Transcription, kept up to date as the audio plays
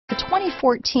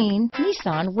2014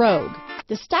 Nissan Rogue.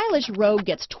 The stylish Rogue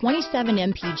gets 27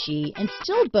 mpg and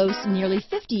still boasts nearly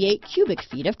 58 cubic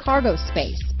feet of cargo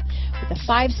space. With a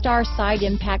 5-star side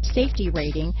impact safety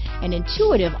rating and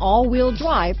intuitive all-wheel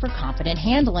drive for confident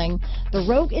handling, the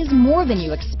Rogue is more than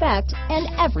you expect and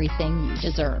everything you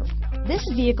deserve. This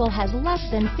vehicle has less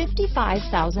than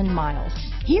 55,000 miles.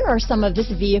 Here are some of this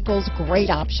vehicle's great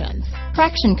options: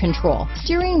 traction control,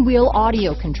 steering wheel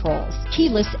audio controls,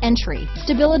 keyless entry,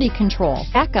 stability control,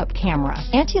 backup camera,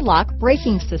 anti-lock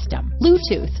braking system,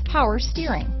 Bluetooth, power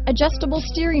steering, adjustable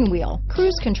steering wheel,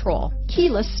 cruise control,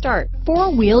 keyless start,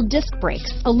 4-wheel disc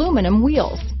brakes, aluminum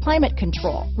wheels, climate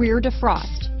control, rear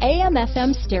defrost,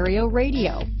 AM/FM stereo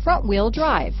radio, front wheel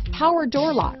drive, power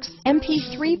door locks,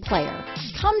 MP3 player.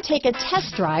 Come take a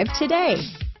test drive today.